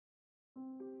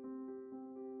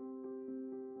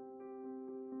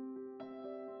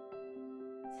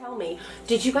Tell me,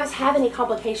 did you guys have any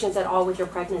complications at all with your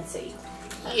pregnancy?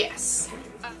 Yes.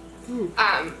 We've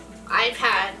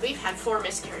had 4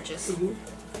 miscarriages.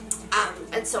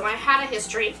 And so I had a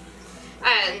history,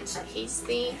 and he's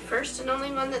the first and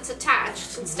only one that's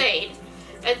attached and stayed.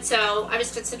 And so I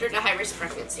was considered a high-risk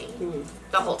pregnancy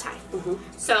the whole time.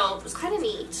 So it was kind of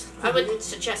neat. I wouldn't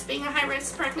suggest being a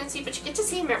high-risk pregnancy, but you get to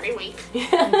see him every week.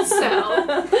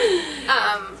 So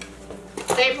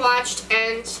they've watched,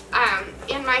 and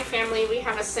in my family we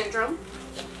have a syndrome.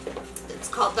 It's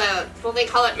called they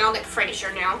call it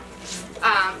Melnick-Fraser now,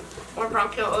 or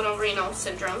bronchiotorenal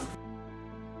syndrome.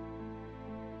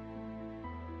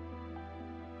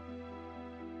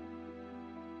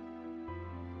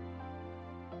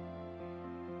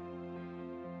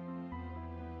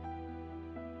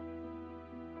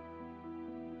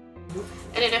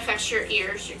 And it affects your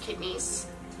ears, your kidneys,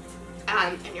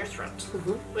 and your throat.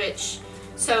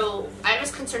 So I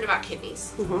was concerned about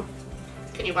kidneys.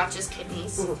 Can you watch his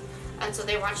kidneys? And so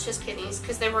they watched his kidneys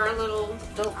because they were a little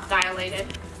dilated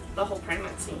the whole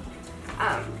pregnancy.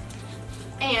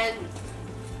 And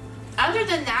other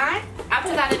than that,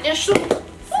 after that initial,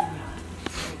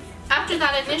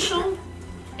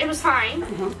 it was fine.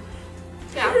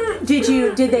 Yeah.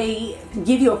 Did they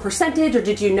give you a percentage, or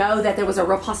did you know that there was a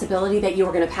real possibility that you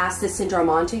were going to pass this syndrome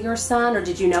on to your son, or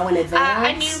did you know in advance?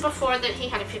 I knew before that he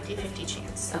had a 50-50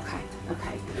 chance. Okay.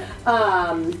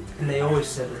 And they always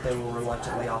said that they were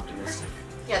reluctantly optimistic.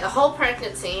 Yeah, the whole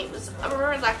pregnancy was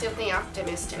reluctantly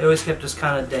optimistic. They always kept us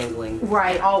kind of dangling.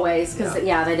 Right, always, because they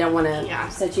don't want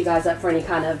to set you guys up for any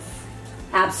kind of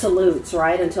absolutes,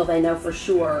 right, until they know for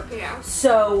sure. Yeah.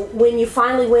 So when you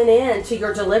finally went in to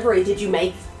your delivery, did you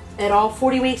make it all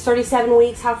 40 weeks, 37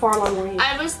 weeks? How far along were you?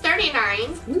 I was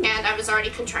 39 and I was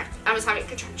already I was having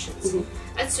contractions.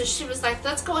 And so she was like,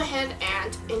 let's go ahead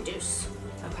and induce.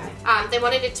 Okay. They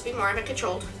wanted it to be more of a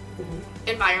controlled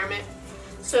environment.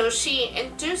 So she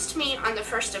induced me on the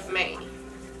 1st of May.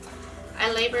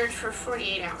 I labored for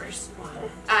 48 hours.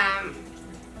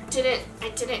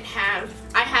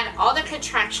 I had all the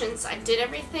contractions, I did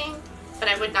everything, but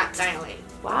I would not dilate.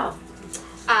 Wow.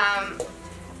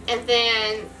 And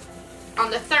then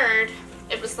on the 3rd,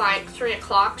 it was like 3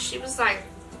 o'clock. She was like,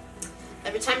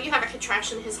 every time you have a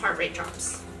contraction, his heart rate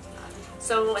drops.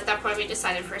 So at that point, we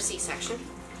decided for a C-section.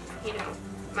 You know,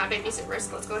 my baby's at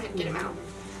risk, let's go ahead and get him out.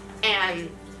 And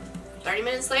 30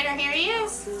 minutes later, here he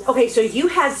is. Okay, so you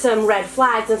had some red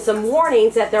flags and some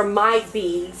warnings that there might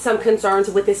be some concerns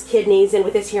with his kidneys and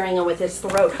with his hearing and with his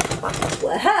throat.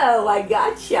 Whoa, I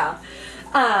gotcha.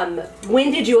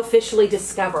 When did you officially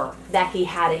discover that he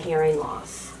had a hearing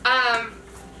loss? I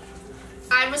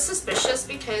was suspicious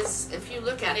because if you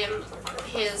look at him,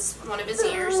 one of his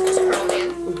ears is curled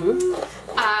in.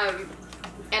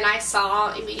 And I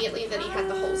saw immediately that he had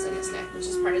the holes in his neck, which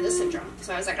is part of the syndrome.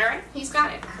 So I was like, all right, he's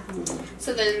got it.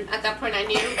 So then at that point I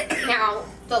knew. Now,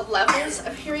 the levels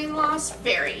of hearing loss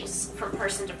varies from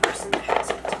person to person that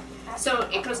has it. So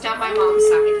it goes down my mom's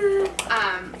side.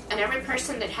 And every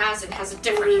person that has it has a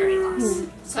different hearing loss.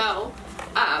 So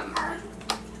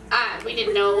we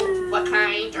didn't know what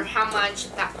kind or how much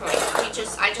at that point.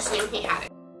 I just knew he had it.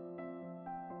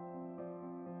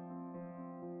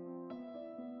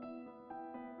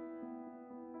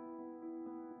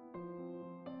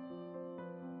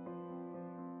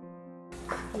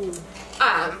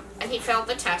 And he failed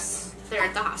the tests there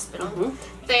at the hospital.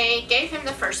 They gave him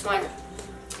the first one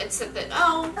and said that,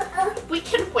 oh, we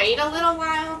can wait a little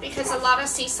while because a lot of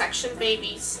C-section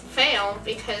babies fail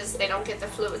because they don't get the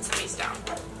fluid squeezed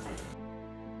out.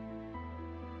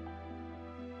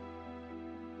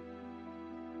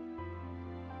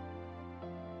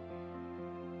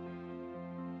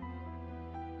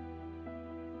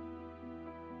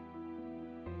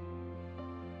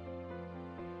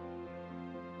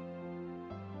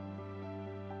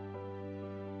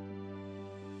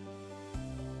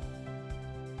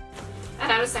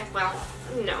 And I was like, well,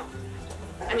 no.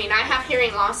 I mean, I have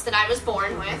hearing loss that I was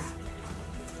born with.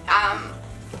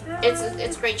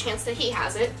 It's a great chance that he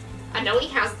has it. I know he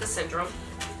has the syndrome.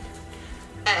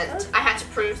 And I had to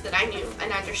prove that I knew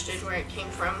and understood where it came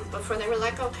from before they were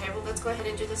like, okay, well, let's go ahead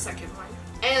and do the second one.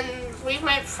 And we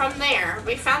went from there.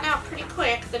 We found out pretty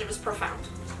quick that it was profound.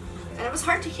 And it was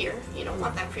hard to hear. You don't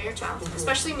want that for your child.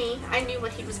 Especially me. I knew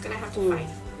what he was going to have to fight.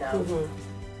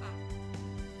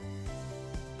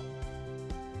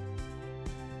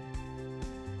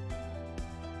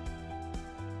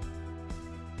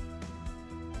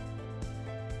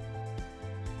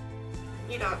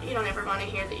 You don't ever want to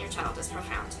hear that your child is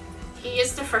profound. He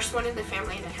is the first one in the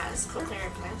family that has cochlear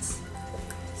implants.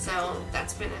 So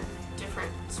that's been a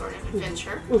different sort of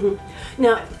adventure.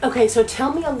 Now, okay, so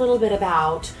tell me a little bit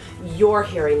about your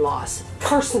hearing loss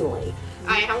personally.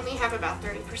 I only have about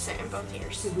 30% in both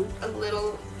ears.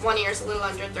 One ear is a little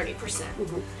under 30%.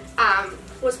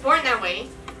 Was born that way,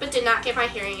 but did not get my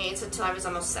hearing aids until I was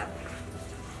almost 7.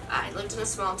 I lived in a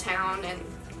small town, and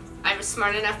I was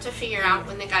smart enough to figure out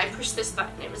when the guy pushed this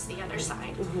button, it was the other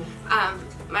side.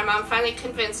 My mom finally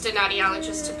convinced an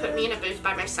audiologist to put me in a booth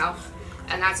by myself,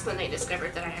 and that's when they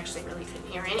discovered that I actually really couldn't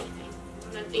hear anything.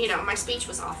 You know, my speech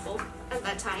was awful at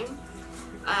that time.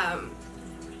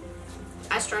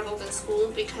 I struggled in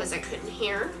school because I couldn't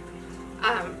hear,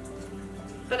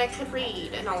 but I could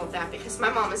read and all of that because my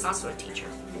mom is also a teacher.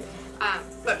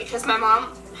 But because my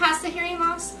mom has the hearing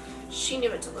loss, she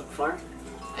knew what to look for,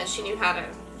 and she knew how to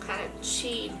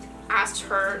she asked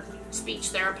her speech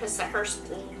therapist at her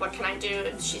school, what can I do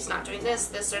if she's not doing this,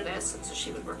 this, or this, and so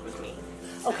she would work with me.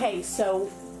 Okay, so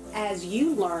as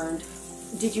you learned,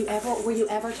 were you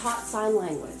ever taught sign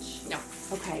language? No.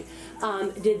 Okay.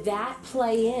 Did that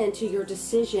play into your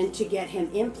decision to get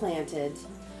him implanted?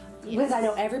 Yes. Because I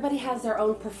know everybody has their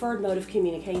own preferred mode of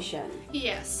communication.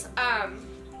 Yes.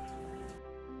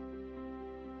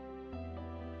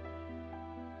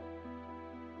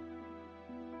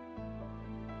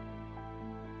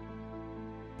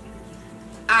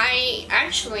 I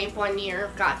actually one year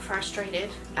got frustrated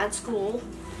at school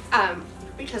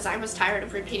because I was tired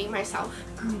of repeating myself.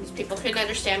 People couldn't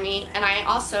understand me, and I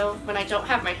also, when I don't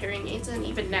have my hearing aids, and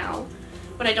even now,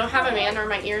 when I don't have them in or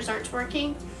my ears aren't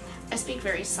working, I speak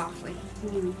very softly.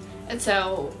 And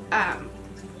so I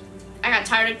got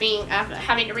tired of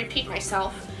having to repeat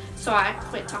myself, so I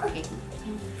quit talking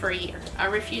for a year. I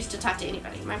refused to talk to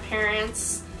anybody. My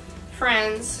parents,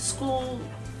 friends, school,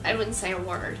 I wouldn't say a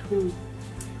word.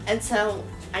 And so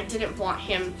I didn't want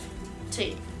him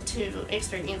to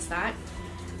experience that.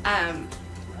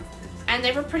 And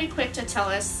they were pretty quick to tell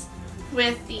us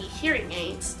with the hearing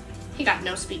aids, he got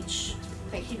no speech.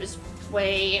 Like, he was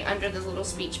way under the little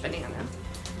speech banana.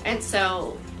 And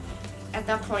so at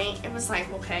that point, it was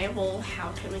like, okay, well,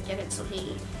 how can we get it so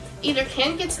he either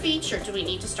can get speech, or do we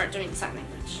need to start doing sign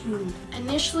language?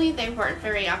 Initially, they weren't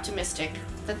very optimistic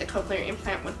that the cochlear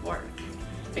implant would work,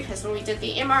 because when we did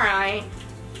the MRI,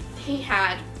 he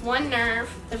had one nerve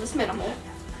that was minimal,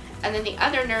 and then the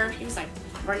other nerve, he was like,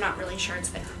 we're not really sure it's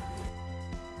there.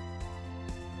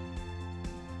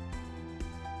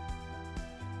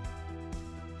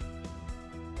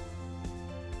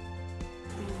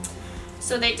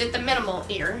 So they did the minimal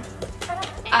ear.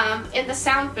 In the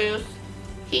sound booth,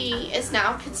 he is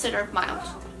now considered mild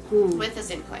with his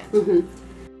implant.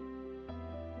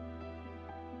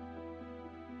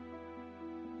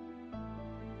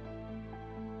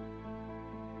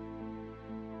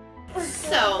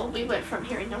 So we went from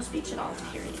hearing no speech at all to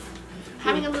hearing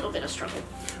having a little bit of struggle.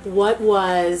 What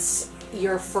was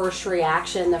your first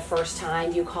reaction the first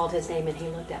time you called his name and he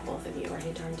looked at both of you, or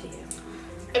he turned to you?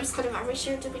 It was kind of, are we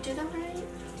sure? Did we do that right?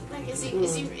 Like, is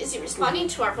he responding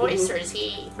to our voice, or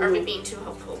are we being too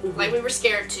hopeful? Like, we were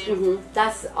scared too.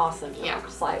 That's awesome. Yeah.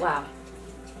 It's like, wow.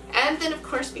 And then, of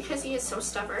course, because he is so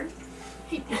stubborn,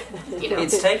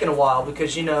 it's taken a while,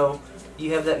 because you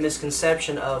have that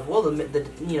misconception of, well, we're going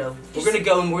to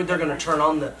go and they're going to turn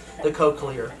on the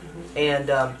cochlear, and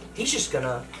he's going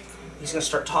to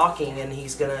start talking, and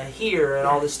he's going to hear and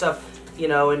all this stuff,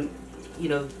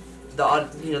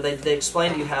 they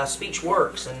explain to you how speech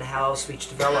works and how speech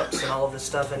develops and all of this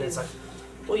stuff, and it's like,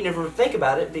 well, you never think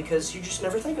about it, because you just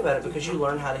never think about it, because you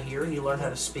learn how to hear and you learn how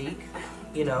to speak,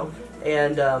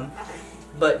 and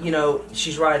but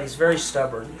she's right, he's very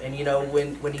stubborn, and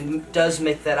when he does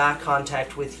make that eye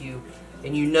contact with you,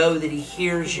 and you know that he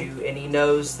hears you, and he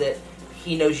knows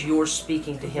you're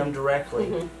speaking to him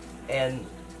directly, and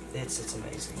it's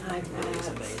amazing. It's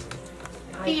amazing.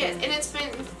 And it's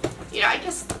been, I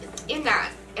guess in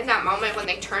that moment when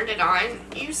they turned it on,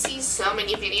 you see so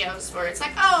many videos where it's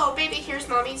like, oh, baby hears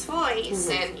mommy's voice,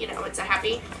 and it's a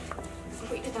happy.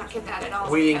 We did not get that at all.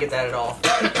 We didn't get that at all.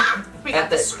 We got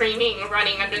the screaming,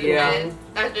 running under the bed,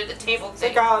 under the table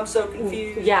thing. Like, oh, I'm so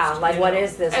confused. Yeah, like, what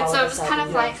is this? And so it was kind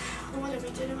of like, what did we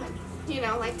do?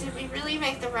 Like, did we really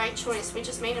make the right choice? We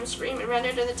just made him scream and run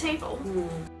under the table.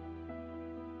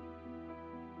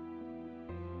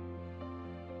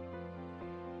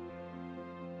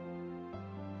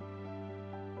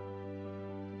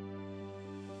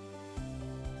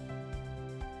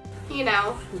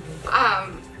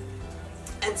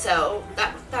 And so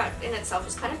that in itself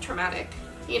was kind of traumatic,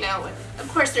 and of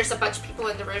course there's a bunch of people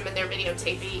in the room and they're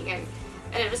videotaping, and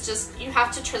it was just, you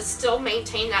have to still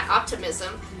maintain that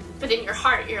optimism, but in your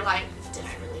heart you're like, did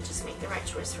I really just to make the right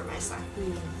choice for my son.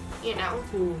 Mm. You know,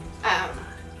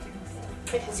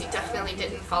 because he definitely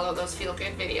didn't follow those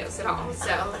feel-good videos at all.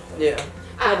 So Yeah.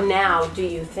 But now, do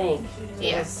you think?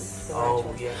 Yes.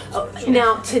 Oh, yeah.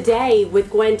 Now, today, with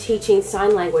Gwen teaching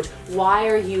sign language, why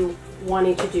are you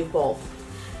wanting to do both?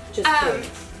 Just curious.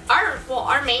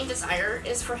 Our main desire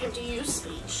is for him to use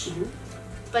speech,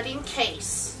 but in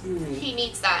case he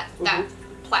needs that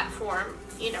platform,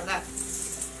 you know, that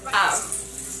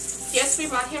yes, we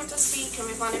want him to speak and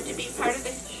we want him to be part of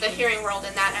the hearing world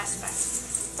in that aspect.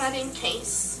 But in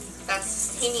case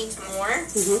he needs more,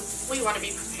 we want to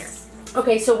be prepared.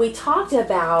 Okay, so we talked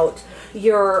about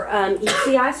your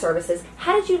ECI services.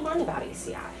 How did you learn about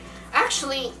ECI?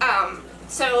 Actually,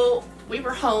 so we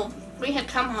were home. We had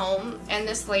come home, and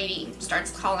this lady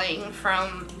starts calling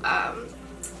from,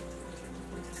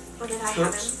 what did I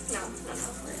have him?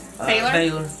 No. Baylor.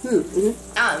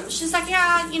 Baylor. She's like,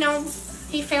 yeah, you know,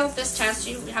 he failed this test.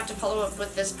 You have to follow up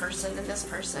with this person and this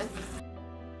person.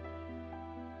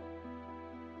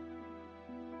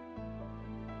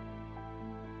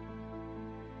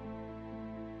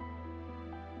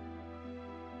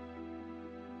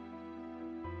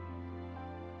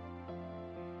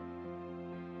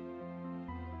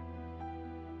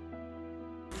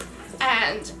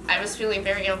 And I was feeling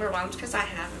very overwhelmed because I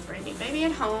have a brand new baby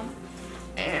at home.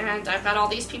 And I've got all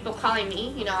these people calling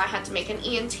me. You know, I had to make an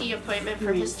ENT appointment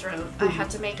for his throat. I had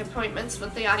to make appointments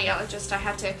with the audiologist.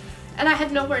 And I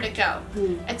had nowhere to go.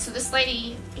 And so this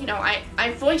lady, you know,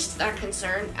 I voiced that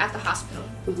concern at the hospital.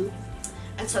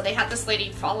 And so they had this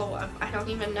lady follow up. I don't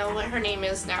even know what her name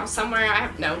is now. Somewhere I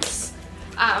have notes.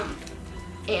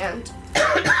 And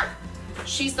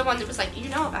she's the one that was like, you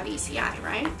know about ECI,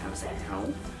 right? I was like,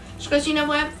 no. She goes, you know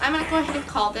what? I'm going to go ahead and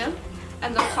call them.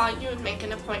 And they'll call you and make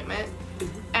an appointment.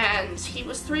 And he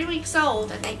was 3 weeks old,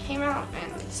 and they came out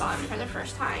and saw him for the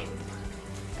first time.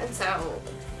 And so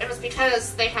it was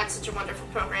because they had such a wonderful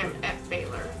program at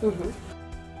Baylor.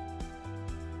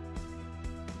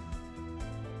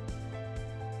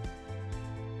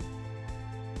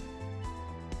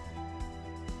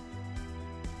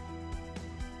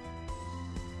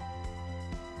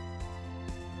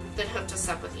 That hooked us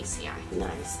up with ECI.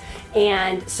 Nice.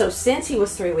 And so since he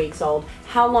was 3 weeks old,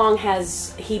 how long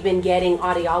has he been getting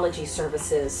audiology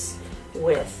services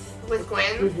with? With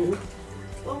Gwen?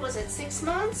 What was it, 6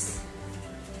 months?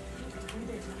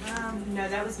 No,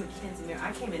 that was Mackenzie.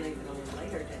 I came in even a little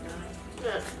later,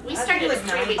 didn't I? We started at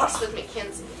 3 weeks with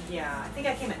Mackenzie. Yeah, I think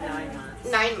I came at 9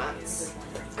 months. 9 months.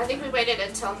 I think we waited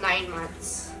until 9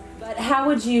 months. But how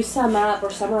would you sum up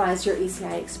or summarize your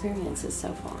ECI experiences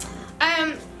so far?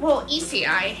 Well,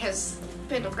 ECI has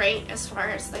been great as far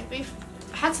as, like, we've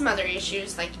had some other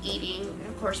issues like eating and,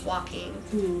 of course, walking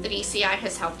that ECI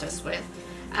has helped us with.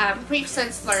 We've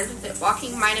since learned that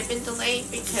walking might have been delayed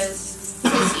because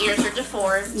his ears are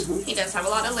deformed. He does have a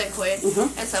lot of liquid,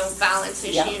 and so balance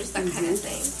issues, that kind of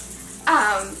thing.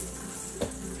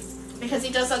 Because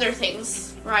he does other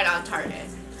things right on target.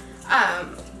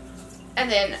 And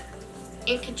then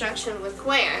in conjunction with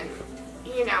Gwen,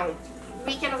 you know,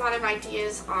 we get a lot of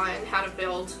ideas on how to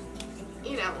build,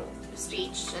 you know,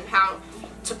 speech and how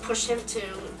to push him to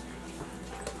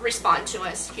respond to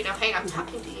us. You know, hey, I'm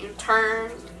talking to you. Turn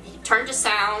to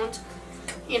sound.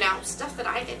 You know, stuff that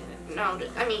I didn't know.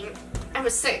 I mean, I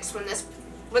was 6 when this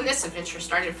adventure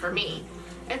started for me,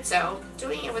 and so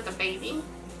doing it with a baby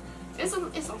is a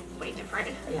way different.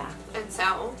 Yeah. And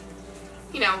so,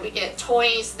 you know, we get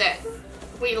toys that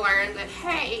we learn that,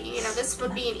 hey, you know, this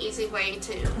would be an easy way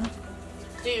to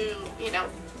do, you know,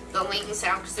 the ling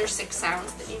sound, because there's 6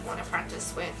 sounds that you want to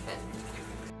practice with.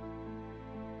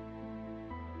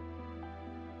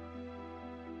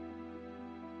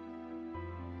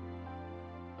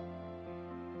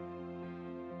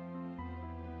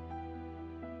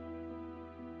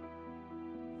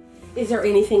 Is there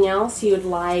anything else you'd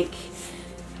like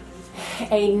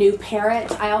a new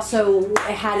parent? I also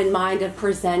had in mind of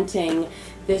presenting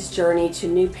this journey to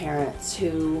new parents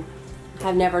who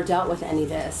have never dealt with any of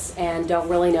this and don't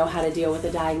really know how to deal with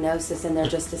a diagnosis, and they're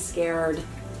just as scared.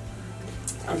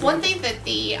 One thing that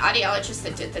the audiologist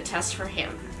that did the test for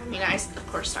him, I mean, I of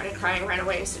course started crying right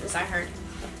away as soon as I heard,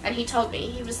 and he told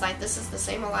me, he was like, this is the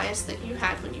same Elias that you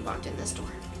had when you walked in this door.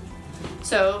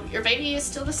 So your baby is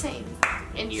still the same,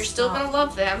 and you're still going to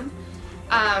love them.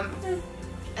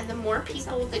 And the more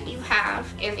people that you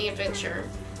have in the adventure,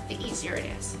 the easier it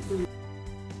is.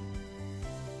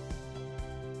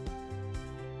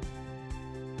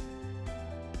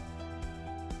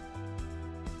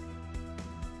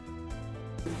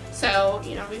 So,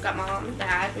 you know, we've got mom and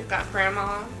dad, we've got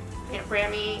grandma, Aunt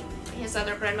Grammy, his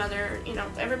other grandmother, you know,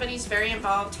 everybody's very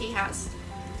involved. He has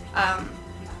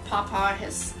Papa,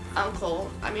 his uncle.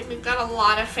 I mean, we've got a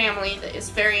lot of family that is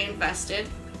very invested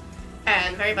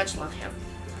and very much love him.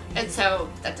 And so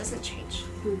that doesn't change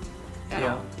at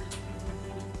Yeah. all.